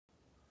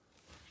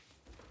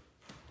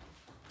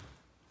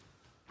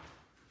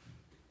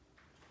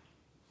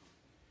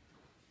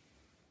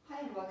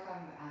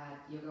welcome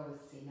at Yoga with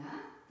Sina.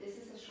 This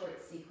is a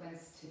short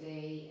sequence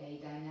today,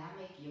 a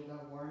dynamic yoga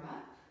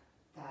warm-up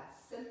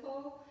that's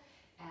simple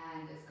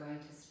and is going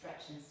to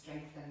stretch and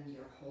strengthen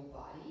your whole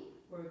body.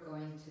 We're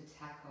going to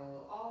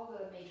tackle all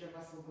the major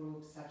muscle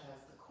groups such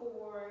as the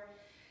core,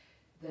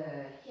 the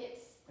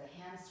hips, the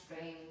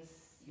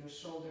hamstrings, your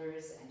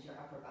shoulders and your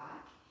upper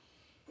back.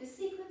 This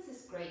sequence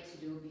is great to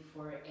do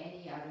before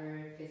any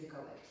other physical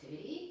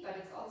activity, but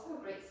it's also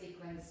a great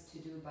sequence to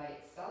do by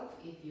itself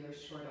if you're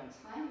short on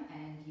time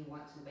and you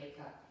want to wake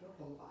up your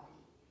whole body.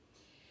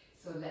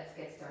 So let's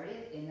get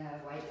started in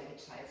a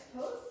wide-legged child's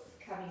pose.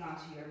 Coming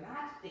onto your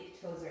mat, big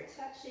toes are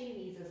touching,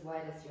 knees as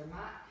wide as your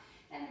mat,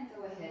 and then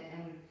go ahead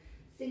and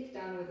sink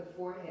down with the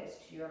forehead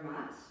to your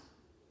mat.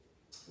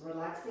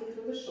 Relaxing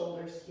through the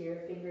shoulders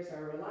here, fingers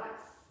are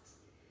relaxed,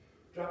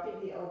 dropping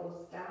the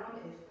elbows down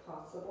if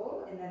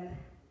possible, and then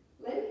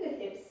letting the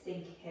hips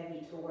sink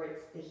heavy towards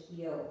the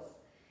heels.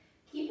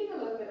 Keeping a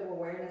little bit of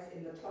awareness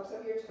in the tops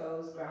of your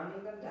toes,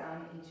 grounding them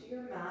down into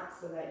your mat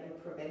so that you're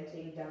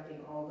preventing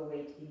dumping all the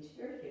weight into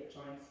your hip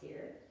joints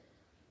here.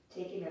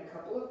 Taking a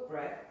couple of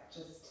breaths,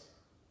 just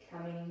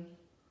coming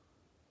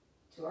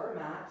to our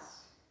mat,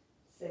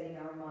 setting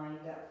our mind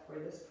up for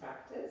this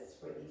practice,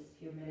 for these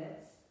few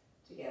minutes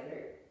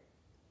together.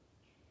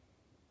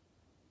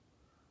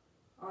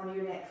 On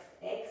your next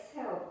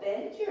exhale,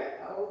 bend your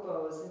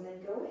elbows and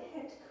then go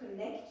ahead to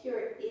connect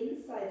your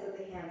insides of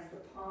the hands, the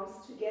palms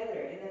together,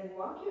 and then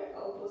walk your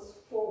elbows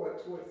forward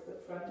towards the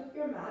front of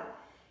your mat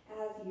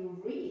as you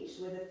reach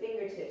with the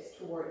fingertips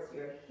towards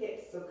your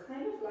hips. So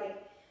kind of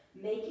like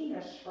making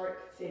a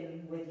shark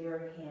fin with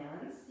your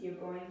hands. You're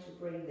going to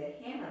bring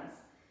the hands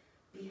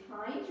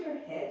behind your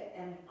head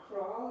and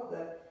crawl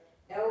the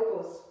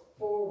elbows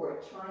forward,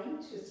 trying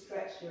to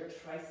stretch your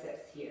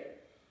triceps here.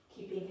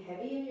 Keeping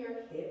heavy in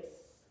your hips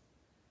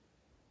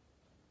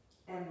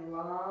and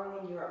long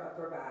in your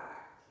upper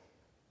back.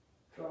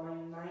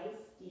 Drawing nice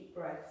deep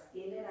breaths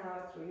in and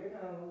out through your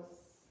nose.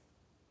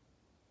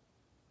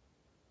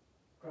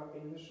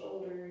 Dropping the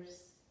shoulders.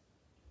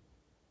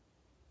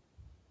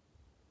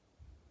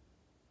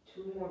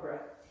 2 more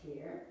breaths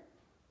here.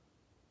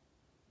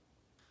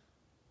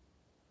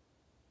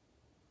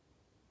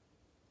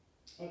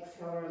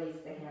 Exhale, release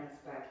the hands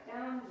back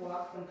down,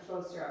 walk them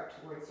closer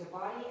up towards your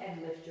body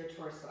and lift your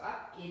torso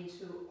up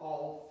into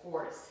all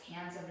fours.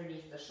 Hands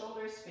underneath the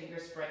shoulders,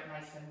 fingers spread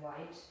nice and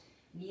wide,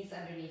 knees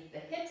underneath the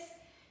hips,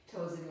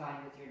 toes in line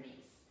with your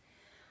knees.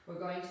 We're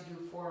going to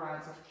do 4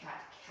 rounds of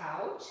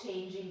cat-cow,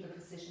 changing the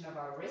position of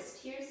our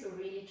wrist here, so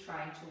really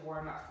trying to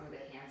warm up through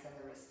the hands and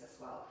the wrist as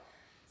well.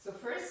 So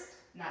first,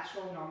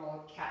 natural,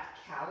 normal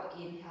cat-cow.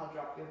 Inhale,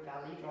 drop your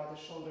belly, draw the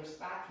shoulders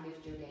back,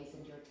 lift your gaze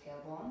and your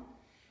tailbone.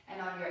 And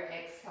on your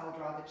exhale,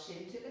 draw the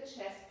chin to the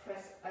chest,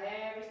 press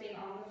everything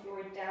on the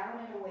floor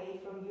down and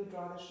away from you,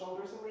 draw the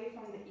shoulders away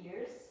from the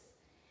ears.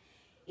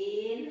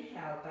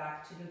 Inhale,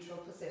 back to neutral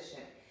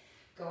position.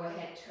 Go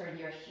ahead, turn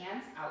your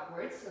hands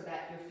outwards so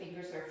that your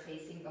fingers are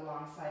facing the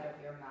long side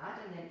of your mat,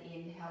 and then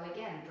inhale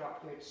again,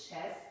 drop your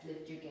chest,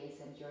 lift your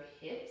gaze and your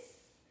hips.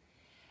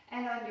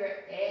 And on your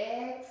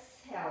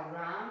exhale,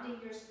 rounding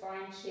your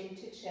spine, chin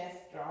to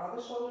chest, draw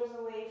the shoulders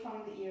away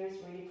from the ears,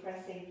 really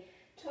pressing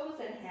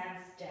toes and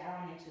hands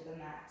down into the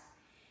mat.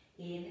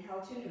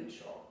 Inhale to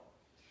neutral.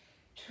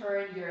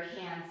 Turn your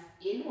hands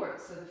inward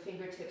so the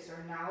fingertips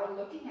are now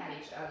looking at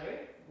each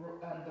other.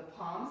 The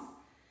palms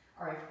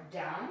are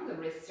down, the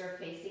wrists are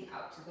facing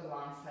out to the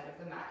long side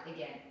of the mat.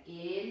 Again,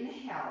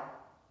 inhale.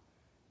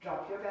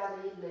 Drop your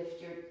belly,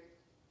 lift your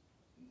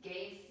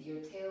gaze, your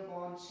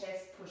tailbone,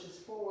 chest pushes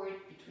forward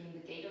between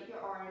the gate of your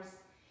arms.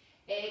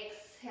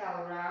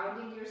 Exhale,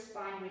 rounding your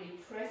spine, really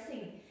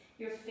pressing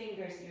your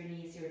fingers, your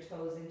knees, your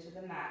toes into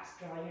the mat.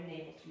 Draw your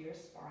navel to your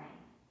spine.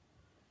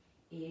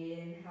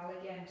 Inhale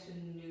again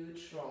to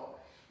neutral.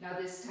 Now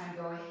this time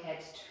go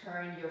ahead,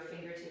 turn your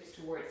fingertips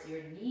towards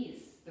your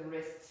knees, the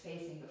wrists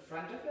facing the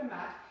front of your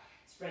mat.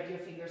 Spread your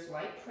fingers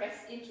wide, press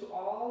into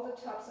all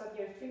the tops of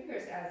your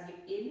fingers as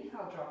you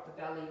inhale, drop the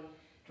belly,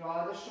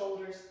 draw the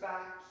shoulders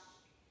back,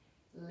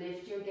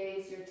 lift your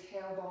gaze, your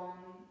tailbone,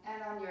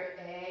 and on your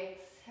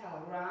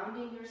exhale,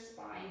 rounding your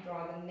spine,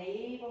 draw the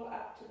navel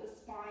up to the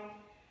spine.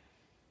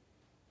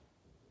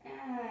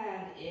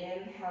 And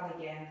inhale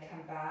again,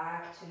 come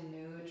back to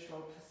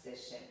neutral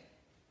position.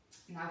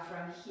 Now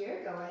from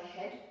here, go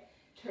ahead,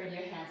 turn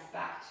your hands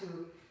back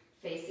to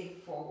facing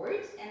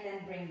forward and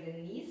then bring the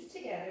knees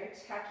together,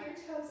 tuck your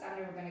toes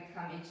under. We're going to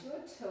come into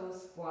a toe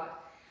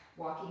squat,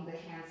 walking the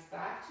hands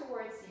back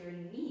towards your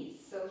knees.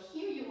 So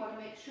here you want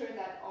to make sure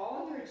that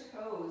all your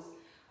toes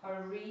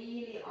are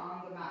really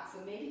on the mat. So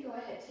maybe go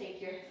ahead, take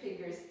your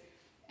fingers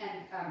and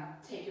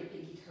take your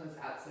pinky toes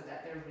out so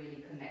that they're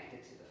really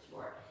connected to the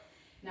floor.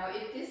 Now,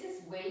 if this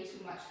is way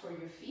too much for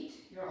your feet,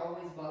 you're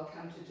always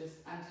welcome to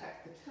just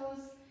untuck the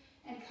toes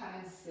and come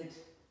and sit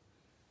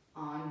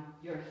on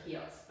your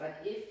heels.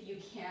 But if you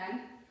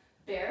can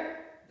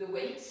bear the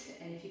weight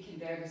and if you can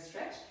bear the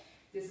stretch,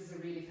 this is a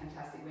really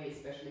fantastic way,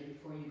 especially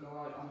before you go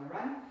out on a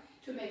run,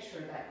 to make sure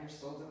that your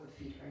soles of the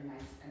feet are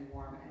nice and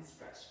warm and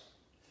stretched.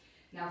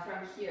 Now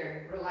from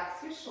here,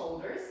 relax your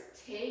shoulders,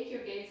 take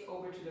your gaze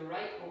over to the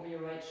right, over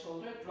your right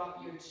shoulder,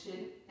 drop your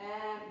chin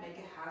and make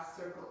a half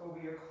circle over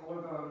your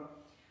collarbone.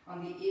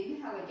 On the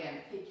inhale again,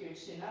 pick your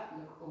chin up,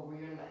 look over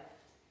your left.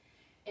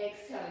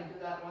 Exhaling, do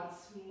that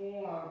once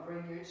more,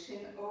 bring your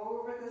chin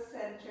over the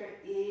center,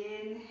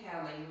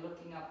 inhaling,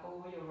 looking up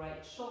over your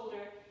right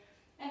shoulder,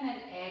 and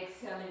then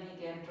exhaling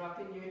again,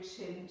 dropping your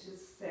chin to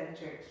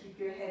center. Keep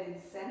your head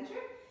in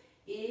center,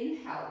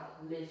 inhale,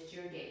 lift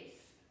your gaze.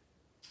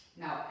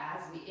 Now,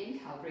 as we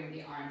inhale, bring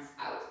the arms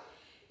out,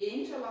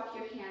 interlock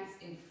your hands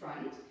in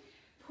front,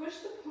 push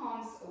the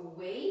palms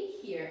away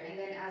here, and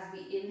then as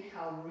we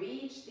inhale,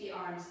 reach the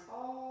arms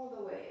all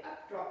the way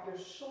up, drop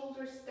your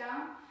shoulders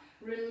down,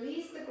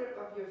 release the grip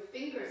of your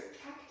fingers,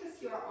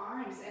 cactus your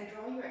arms, and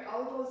draw your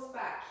elbows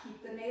back.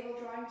 Keep the navel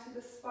drawing to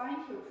the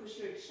spine here, push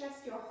your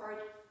chest, your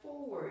heart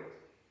forward.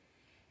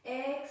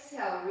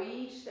 Exhale,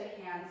 reach the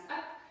hands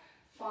up,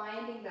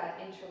 finding that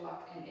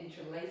interlock and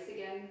interlace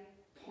again.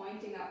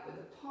 Pointing up with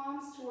the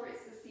palms towards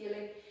the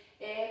ceiling,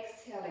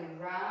 exhaling,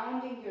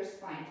 rounding your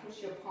spine,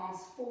 push your palms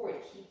forward,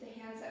 keep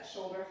the hands at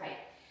shoulder height.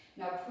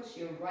 Now push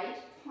your right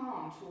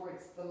palm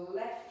towards the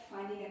left,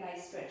 finding a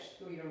nice stretch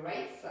through your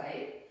right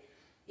side.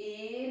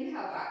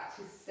 Inhale back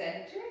to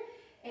center,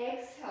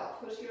 exhale,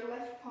 push your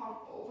left palm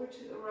over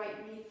to the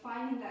right knee,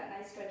 finding that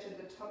nice stretch at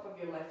the top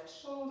of your left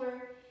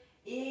shoulder.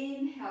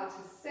 Inhale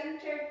to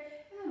center,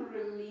 and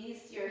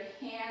release your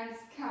hands,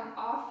 come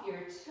off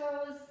your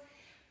toes,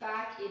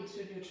 back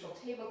into neutral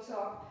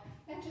tabletop,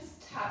 and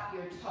just tap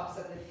your tops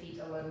of the feet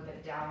a little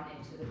bit down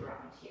into the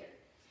ground here.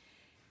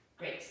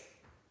 Great.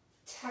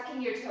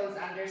 Tucking your toes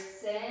under,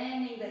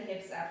 sending the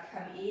hips up,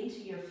 come into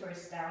your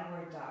first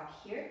downward dog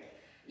here.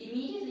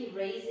 Immediately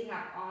raising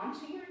up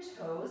onto your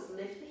toes,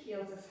 lift the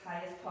heels as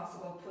high as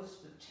possible, push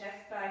the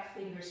chest back,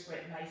 fingers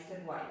spread nice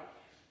and wide.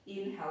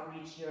 Inhale,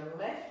 reach your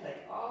left leg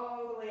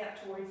all the way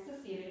up towards the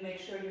ceiling, make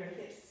sure your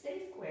hips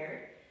stay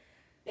squared.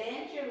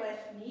 Bend your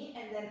left knee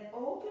and then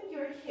open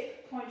your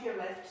hip, point your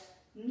left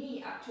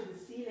knee up to the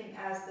ceiling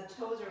as the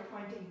toes are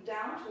pointing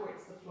down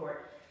towards the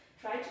floor.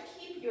 Try to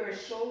keep your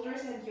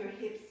shoulders and your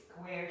hips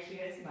squared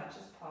here as much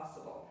as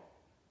possible.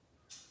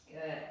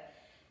 Good.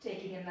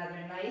 Taking another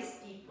nice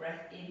deep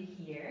breath in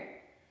here.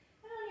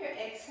 And on your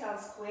exhale,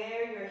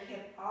 square your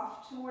hip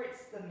off towards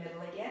the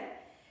middle again.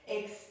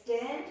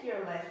 Extend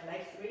your left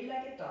leg,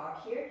 three-legged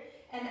dog here.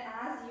 And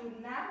as you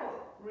now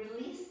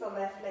release the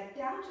left leg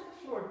down to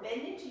the floor,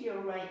 bend into your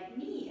right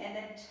knee and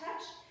then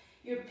touch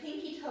your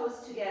pinky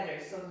toes together.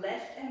 So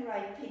left and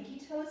right pinky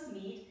toes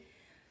meet.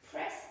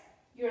 Press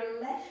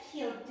your left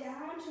heel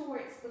down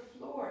towards the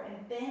floor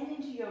and bend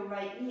into your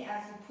right knee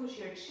as you push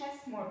your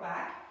chest more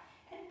back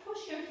and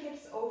push your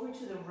hips over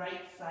to the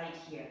right side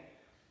here.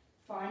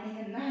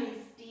 Finding a nice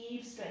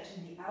deep stretch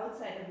in the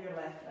outside of your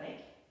left leg.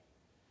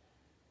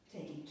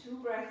 Taking 2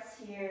 breaths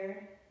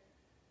here.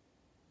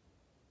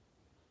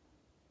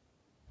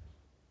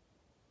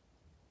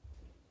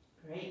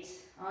 Great.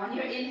 On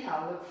your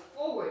inhale, look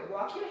forward.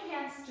 Walk your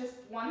hands just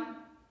one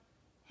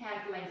hand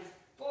length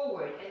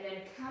forward and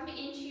then come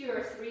into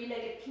your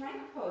three-legged plank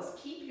pose.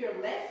 Keep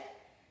your left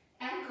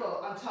ankle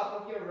on top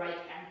of your right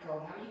ankle.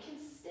 Now you can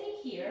stay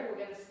here.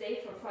 We're going to stay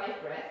for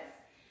 5 breaths.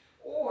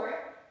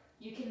 Or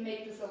you can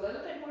make this a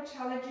little bit more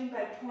challenging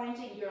by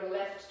pointing your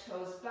left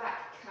toes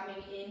back,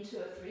 coming into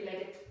a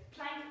three-legged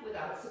plank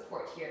without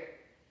support here.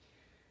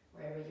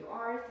 Wherever you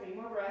are, 3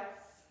 more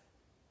breaths.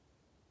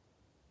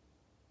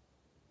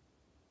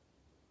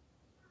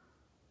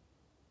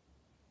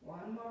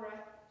 One more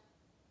breath.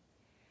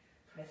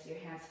 Press your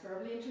hands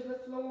firmly into the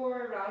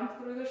floor, round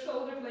through the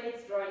shoulder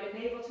blades, draw your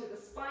navel to the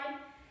spine.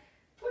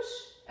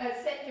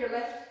 Set your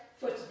left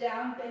foot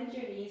down, bend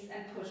your knees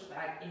and push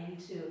back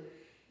into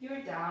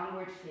your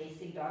downward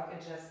facing dog,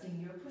 adjusting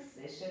your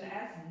position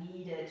as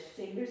needed.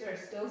 Fingers are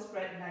still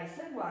spread nice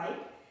and wide.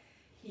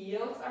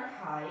 Heels are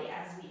high.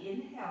 As we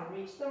inhale,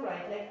 reach the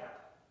right leg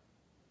up.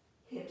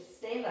 Hips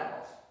stay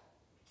level.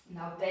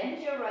 Now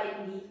bend your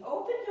right knee,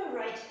 open your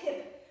right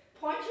hip,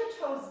 point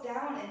your toes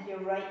down and your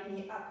right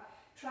knee up.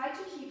 Try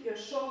to keep your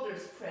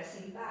shoulders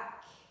pressing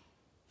back.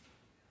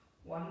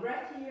 1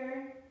 breath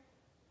here.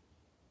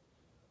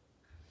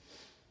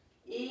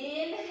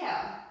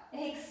 Inhale,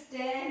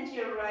 extend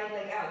your right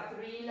leg out,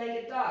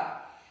 three-legged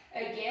dog.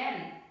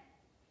 Again,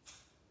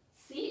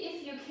 see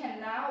if you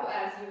can now,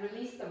 as you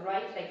release the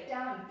right leg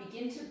down,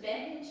 begin to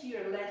bend into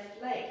your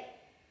left leg,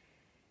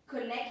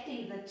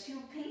 connecting the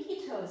 2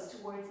 pinky toes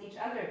towards each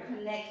other,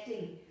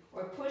 connecting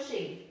or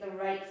pushing the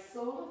right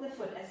sole of the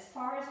foot as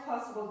far as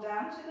possible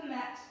down to the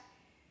mat,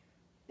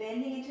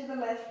 bending into the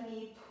left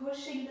knee,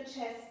 pushing the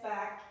chest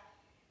back,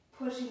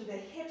 pushing the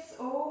hips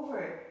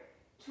over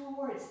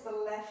towards the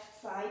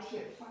left side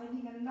here,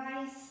 finding a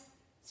nice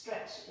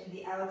stretch in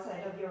the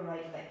outside of your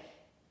right leg.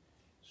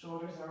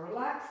 Shoulders are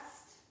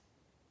relaxed,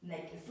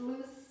 neck is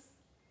loose,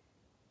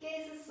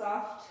 gaze is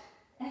soft,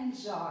 and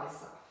jaw is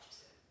soft.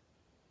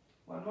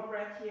 1 more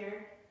breath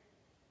here.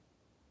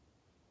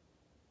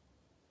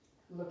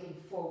 Looking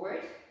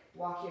forward,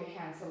 walk your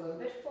hands a little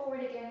bit forward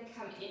again,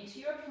 come into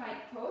your plank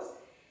pose.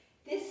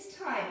 This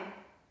time,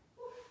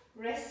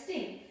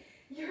 resting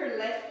your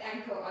left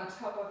ankle on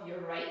top of your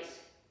right.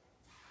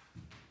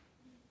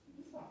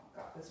 Oh,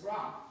 got this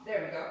wrong.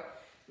 There we go.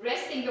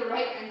 Resting the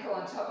right ankle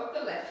on top of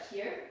the left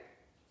here,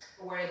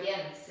 or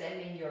again,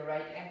 sending your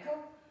right ankle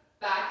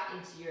back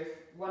into your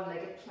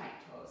one-legged plank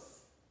pose.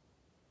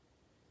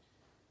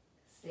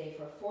 Stay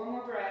for 4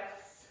 more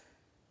breaths,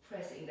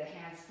 pressing the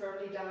hands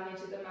firmly down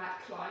into the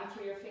mat, clawing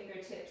through your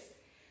fingertips,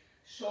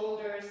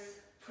 shoulders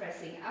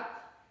pressing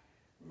up,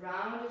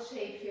 rounded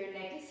shape here,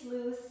 neck is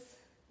loose,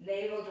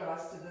 navel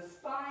draws to the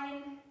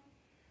spine,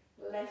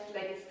 left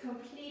leg is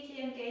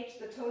completely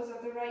engaged, the toes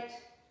of the right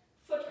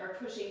foot are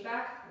pushing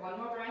back. 1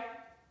 more breath.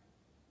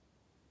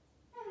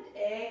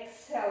 And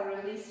exhale,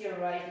 release your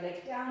right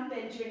leg down,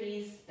 bend your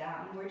knees,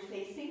 downward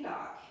facing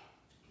dog.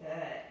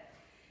 Good.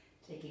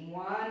 Taking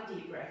 1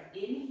 deep breath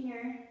in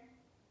here.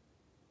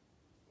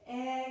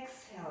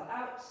 Exhale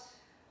out.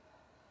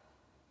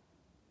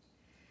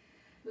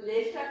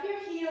 Lift up your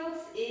heels,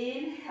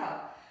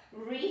 inhale.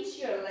 Reach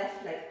your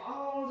left leg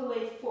all the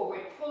way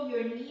forward. Pull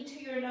your knee to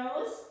your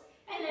nose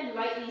and then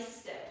lightly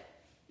step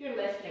your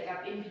left leg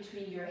up in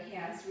between your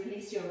hands.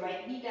 Release your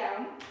right knee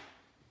down.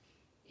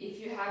 If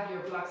you have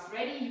your blocks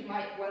ready, you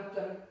might want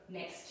them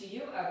next to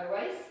you.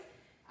 Otherwise,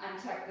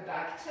 untuck the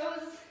back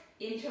toes,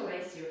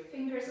 interlace your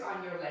fingers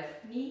on your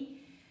left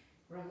knee,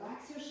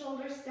 relax your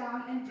shoulders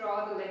down and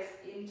draw the legs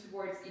in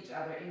towards each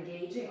other,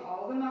 engaging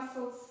all the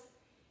muscles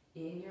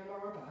in your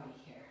lower body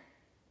here.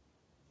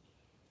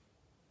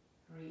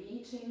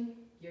 Reaching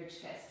your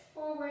chest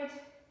forward,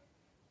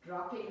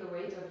 dropping the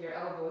weight of your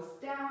elbows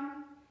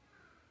down.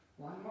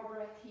 1 more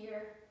breath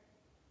here.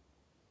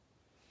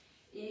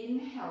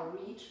 Inhale,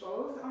 reach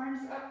both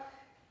arms up.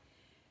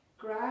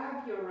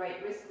 Grab your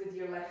right wrist with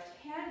your left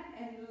hand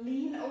and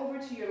lean over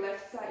to your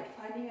left side,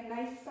 finding a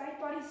nice side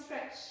body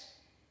stretch.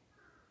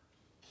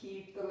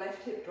 Keep the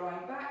left hip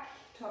drawing back,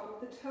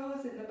 top of the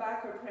toes in the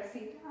back are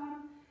pressing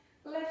down.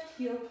 Left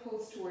heel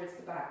pulls towards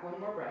the back. 1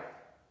 more breath.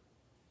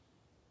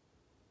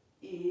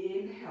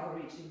 Inhale,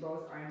 reaching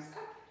both arms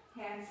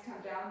up. Hands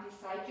come down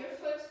beside your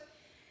foot.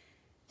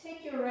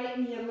 Take your right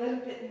knee a little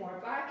bit more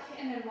back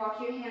and then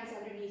walk your hands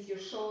underneath your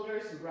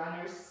shoulders,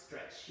 runner's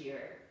stretch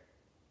here.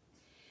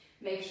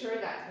 Make sure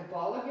that the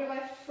ball of your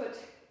left foot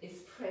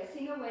is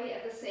pressing away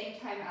at the same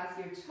time as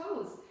your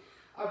toes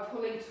are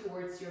pulling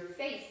towards your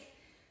face.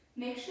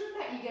 Make sure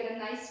that you get a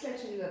nice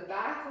stretch in the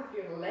back of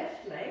your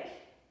left leg.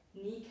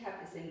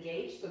 Kneecap is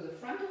engaged, so the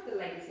front of the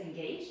leg is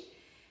engaged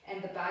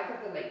and the back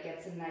of the leg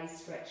gets a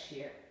nice stretch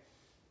here.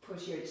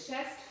 Push your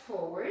chest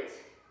forward,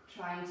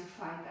 trying to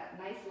find that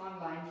nice long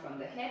line from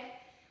the head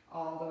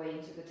all the way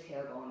into the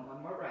tailbone.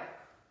 1 more breath.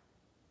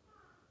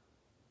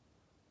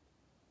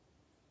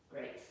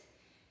 Great.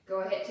 Go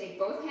ahead, take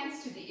both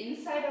hands to the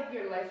inside of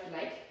your left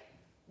leg.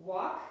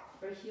 Walk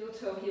or heel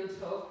toe,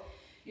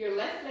 your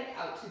left leg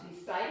out to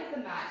the side of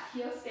the mat.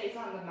 Heel stays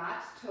on the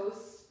mat,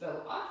 toes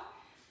spill off.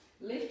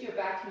 Lift your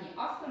back knee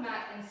off the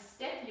mat and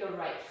step your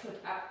right foot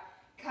up,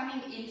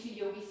 coming into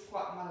Yogi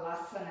Squat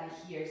Malasana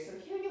here. So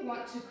here you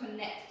want to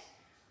connect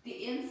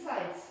the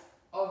insides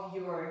of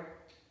your,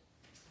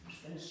 I'm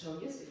just going to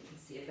show you so you can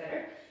see it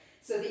better.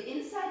 So the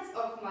insides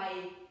of my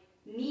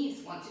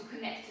knees want to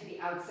connect to the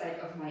outside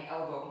of my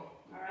elbow.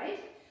 All right?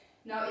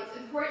 Now it's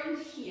important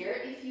here,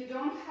 if you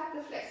don't have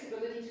the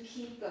flexibility to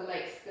keep the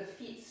legs, the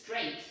feet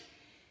straight,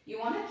 you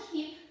want to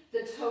keep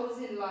the toes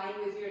in line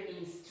with your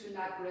knees to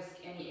not risk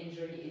any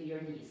injury in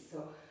your knees.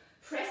 So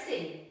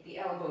pressing the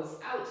elbows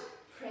out,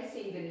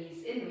 pressing the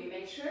knees in. We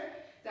make sure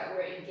that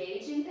we're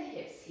engaging the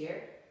hips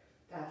here.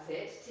 That's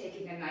it.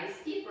 Taking a nice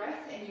deep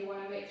breath, and you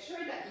want to make sure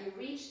that you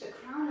reach the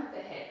crown of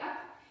the head up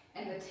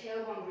and the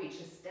tailbone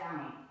reaches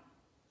down.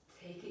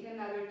 Taking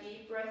another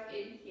deep breath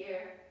in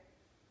here.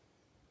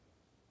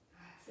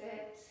 That's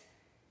it.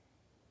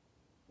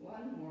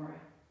 1 more.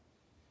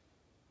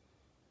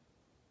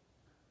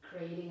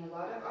 Creating a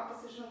lot of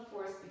oppositional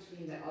force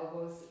between the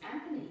elbows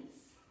and the knees.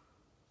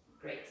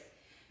 Great.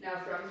 Now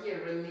from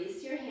here,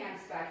 release your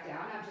hands back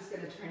down. I'm just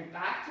going to turn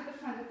back to the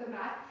front of the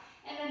mat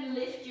and then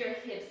lift your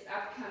hips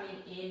up,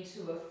 coming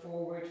into a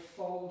forward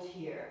fold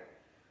here.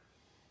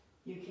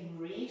 You can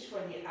reach for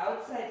the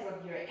outsides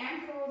of your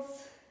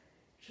ankles,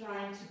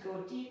 trying to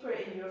go deeper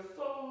in your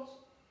fold.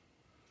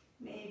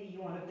 Maybe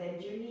you want to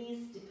bend your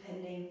knees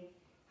depending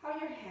how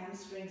your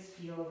hamstrings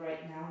feel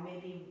right now.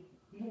 Maybe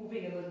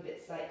moving a little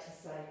bit side to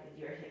side with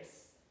your hips.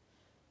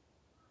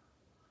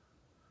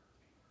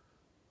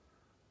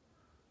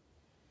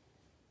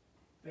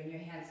 Bring your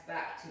hands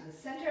back to the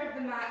center of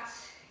the mat.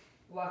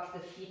 Walk the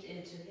feet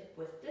into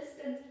hip-width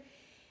distance.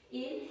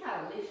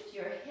 Inhale, lift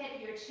your head,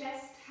 your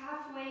chest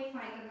halfway.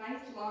 Find a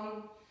nice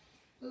long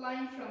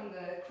line from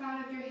the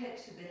crown of your head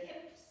to the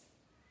hips.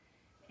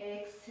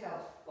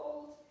 Exhale,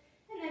 fold.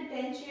 And then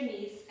bend your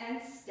knees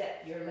and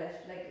step your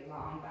left leg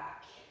long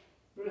back.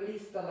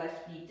 Release the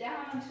left knee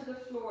down onto the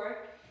floor.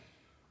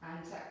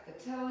 Untuck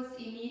the toes.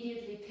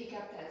 Immediately pick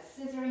up that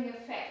scissoring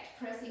effect,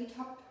 pressing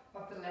top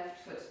of the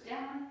left foot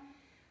down.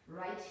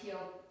 Right heel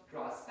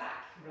draws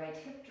back, right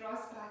hip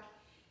draws back.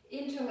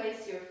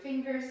 Interlace your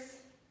fingers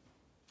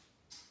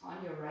on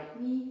your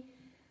right knee.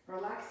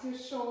 Relax your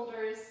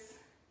shoulders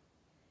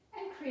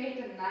and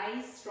create a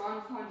nice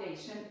strong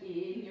foundation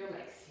in your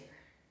legs here.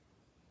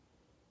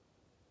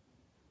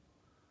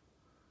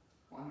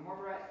 One more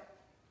breath.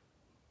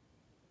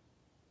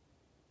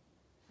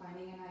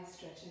 Finding a nice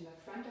stretch in the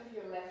front of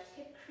your left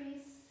hip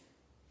crease.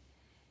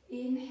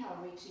 Inhale,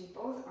 reaching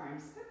both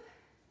arms up.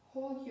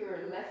 Hold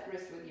your left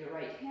wrist with your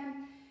right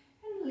hand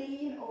and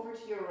lean over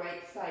to your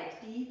right side,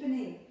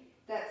 deepening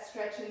that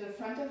stretch in the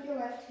front of your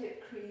left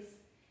hip crease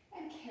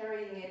and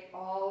carrying it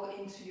all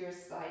into your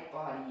side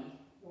body.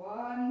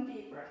 One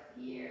deep breath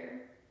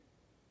here.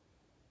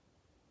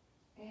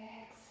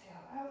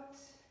 Exhale out.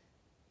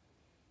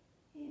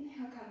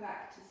 Inhale, come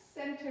back to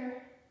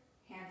center.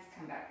 Hands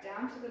come back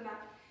down to the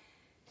mat.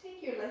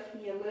 Take your left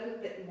knee a little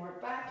bit more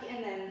back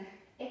and then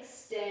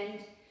extend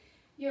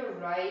your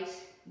right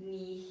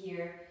knee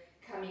here,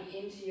 coming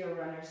into your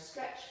runner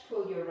stretch.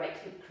 Pull your right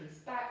hip crease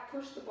back,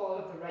 push the ball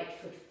of the right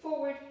foot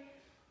forward,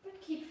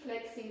 but keep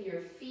flexing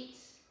your feet.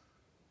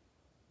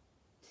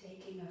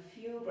 Taking a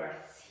few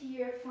breaths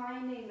here,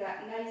 finding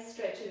that nice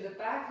stretch in the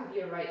back of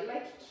your right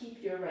leg.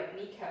 Keep your right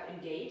kneecap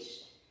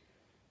engaged.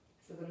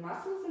 So the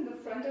muscles in the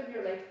front of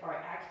your leg are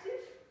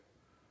active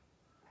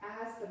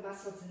as the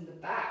muscles in the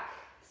back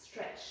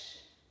stretch.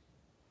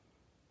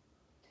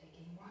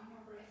 Taking one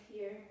more breath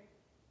here.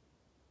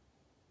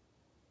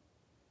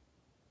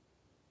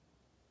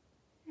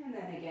 And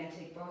then again,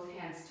 take both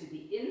hands to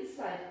the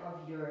inside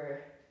of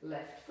your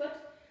left foot.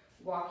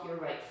 Walk your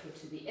right foot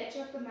to the edge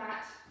of the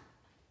mat.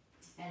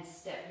 And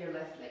step your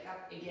left leg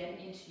up again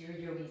into your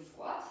yogi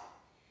squat.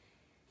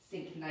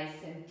 Sink nice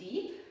and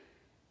deep.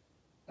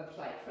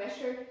 Apply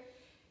pressure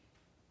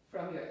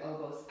from your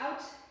elbows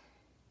out,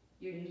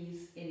 your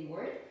knees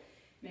inward.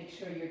 Make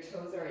sure your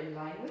toes are in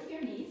line with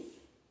your knees.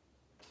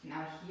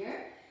 Now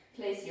here,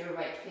 place your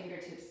right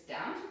fingertips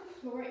down to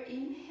the floor.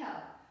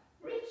 Inhale.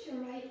 Reach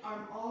your right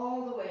arm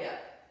all the way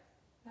up.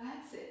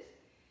 That's it.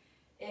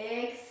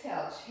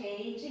 Exhale,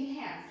 changing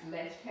hands.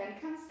 Left hand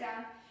comes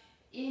down.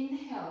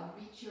 Inhale,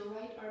 reach your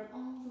right arm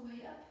all the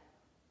way up.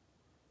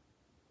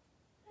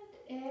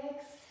 And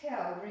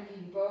exhale,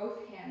 bringing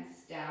both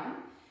hands down.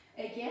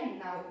 Again,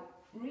 now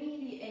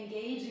really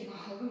engaging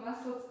all the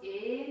muscles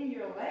in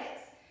your legs.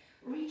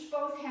 Reach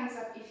both hands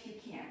up if you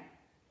can.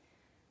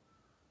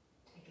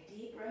 Take a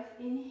deep breath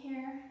in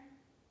here.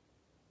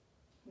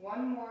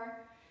 One more.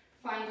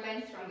 Find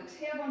length from the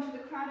tailbone to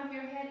the crown of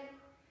your head.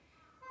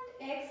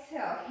 And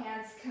exhale,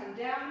 hands come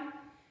down.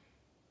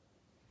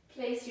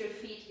 Place your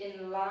feet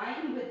in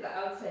line with the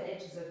outside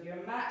edges of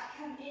your mat.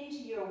 Come into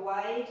your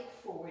wide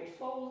forward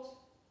fold.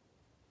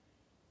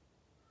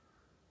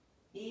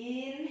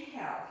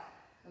 Inhale,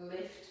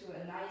 lift to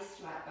a nice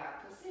flat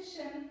back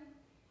position.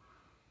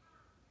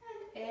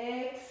 And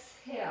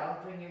exhale,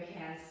 bring your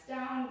hands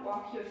down.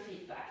 Walk your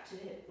feet back to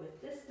hip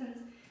width distance.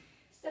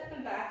 Step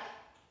them back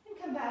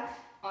and come back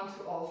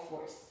onto all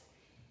fours.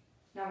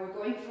 Now we're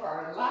going for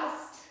our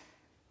last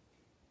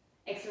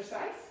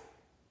exercise.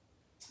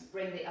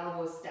 Bring the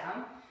elbows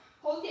down.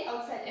 Hold the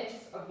outside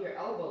edges of your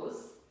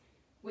elbows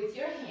with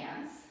your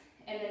hands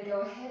and then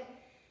go ahead.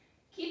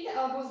 Keep the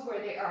elbows where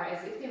they are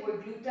as if they were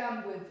glued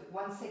down with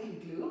 1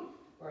 second glue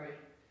or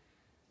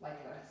like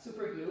a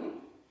super glue.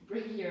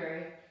 Bring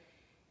your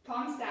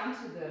palms down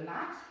to the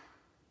mat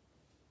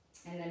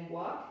and then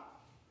walk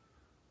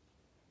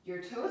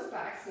your toes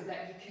back so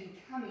that you can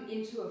come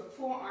into a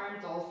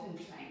forearm dolphin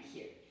plank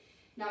here.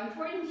 Now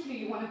important here,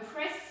 you want to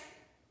press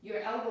your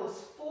elbows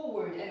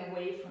forward and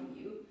away from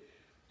you,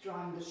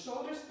 drawing the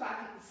shoulders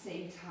back at the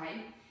same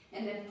time,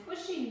 and then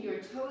pushing your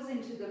toes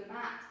into the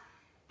mat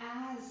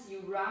as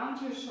you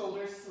round your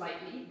shoulders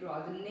slightly,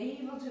 draw the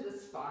navel to the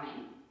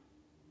spine,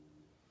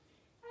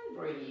 and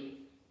breathe,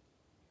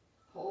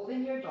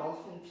 holding your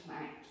dolphin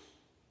plank.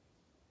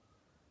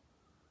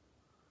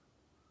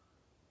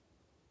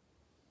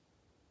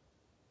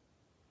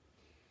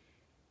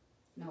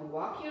 Now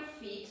walk your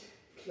feet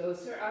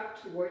closer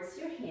up towards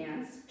your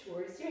hands,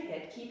 towards your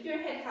head. Keep your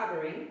head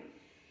hovering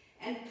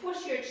and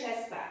push your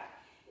chest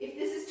back. If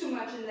this is too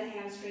much in the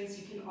hamstrings,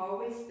 you can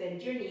always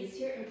bend your knees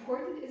here.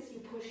 Important is you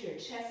push your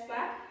chest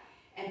back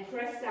and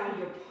press down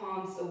your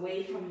palms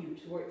away from you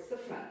towards the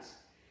front.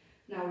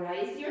 Now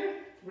rise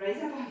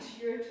up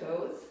onto your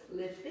toes,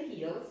 lift the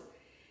heels,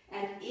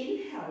 and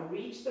inhale,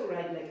 reach the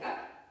right leg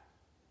up.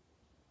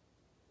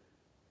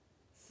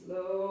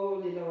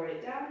 Slowly lower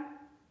it down.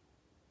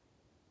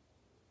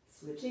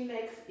 Switching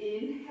legs,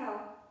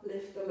 inhale,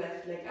 lift the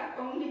left leg up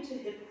only to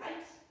hip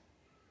height.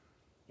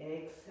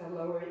 Exhale,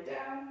 lower it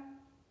down.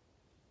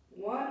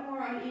 One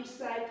more on each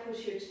side,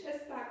 push your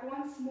chest back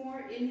once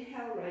more.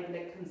 Inhale, right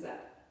leg comes up.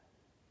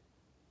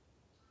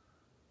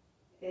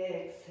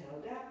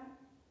 Exhale, down.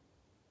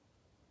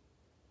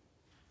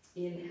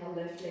 Inhale,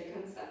 left leg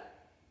comes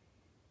up.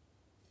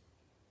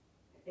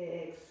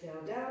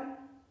 Exhale, down.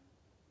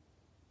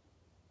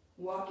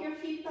 Walk your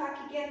feet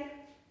back again.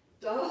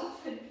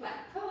 Dolphin plank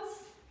pose.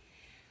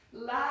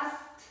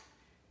 Last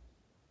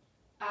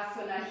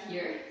asana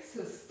here,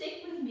 so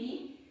stick with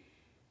me.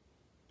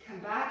 Come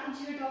back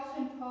into your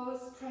dolphin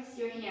pose, press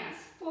your hands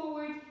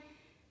forward,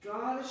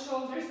 Draw the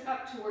shoulders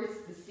up towards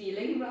the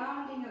ceiling,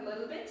 rounding a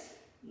little bit.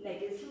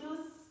 Neck is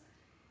loose.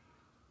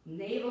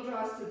 Navel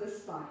draws to the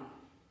spine.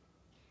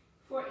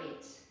 For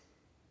 8,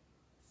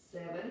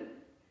 7,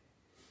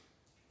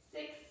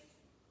 6,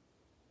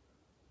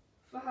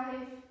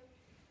 5,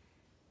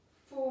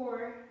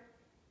 4,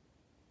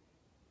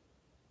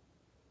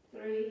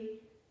 3,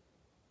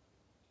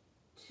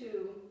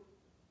 2,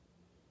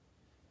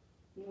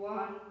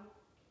 1.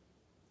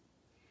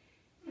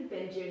 And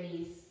bend your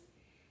knees.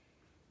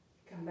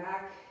 Come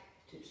back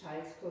to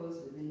child's pose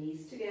with the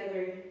knees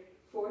together.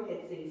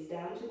 Forehead sinks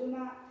down to the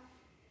mat.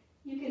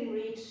 You can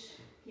reach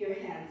your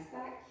hands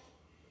back.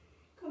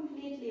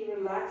 Completely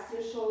relax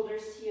your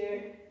shoulders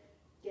here.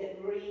 Get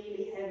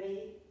really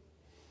heavy.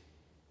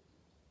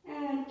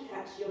 And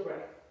catch your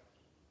breath.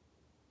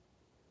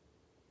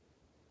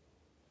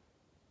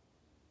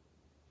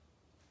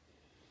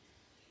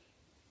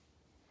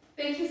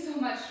 Thank you so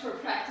much for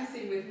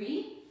practicing with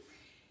me.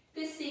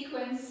 This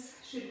sequence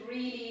should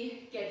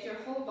really get your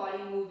whole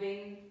body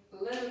moving,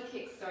 a little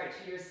kickstart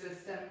to your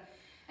system,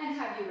 and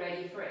have you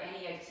ready for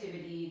any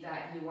activity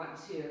that you want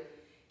to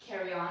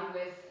carry on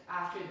with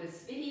after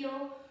this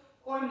video,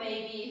 or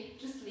maybe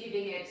just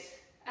leaving it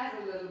as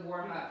a little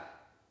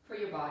warm-up for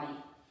your body.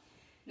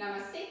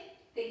 Namaste.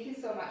 Thank you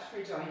so much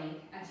for joining.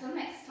 Until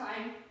next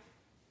time.